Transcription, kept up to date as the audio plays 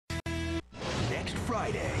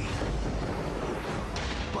Friday.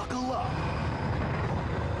 Buckle up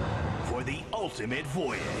for the ultimate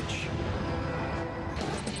voyage.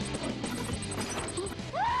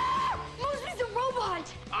 Mosley's a robot!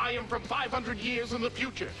 I am from 500 years in the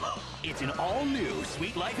future. It's an all-new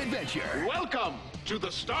Sweet Life adventure Welcome to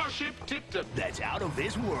the Starship Tipton. that's out of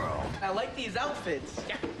this world. I like these outfits.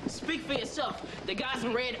 Yeah, speak for yourself. The guys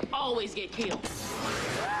in red always get killed.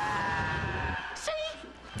 See?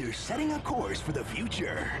 They're setting a course for the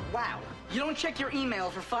future. Wow. You don't check your email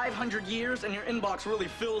for 500 years and your inbox really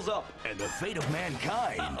fills up. And the fate of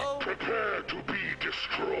mankind Prepare to be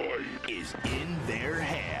destroyed. is in their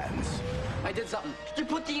hands. I did something. You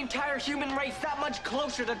put the entire human race that much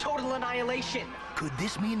closer to total annihilation. Could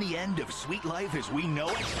this mean the end of Sweet Life as we know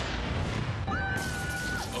it?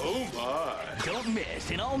 Oh my. Don't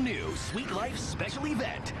miss an all-new Sweet Life special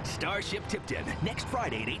event, Starship Tipton, next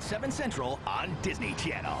Friday at 8/7 Central on Disney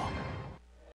Channel.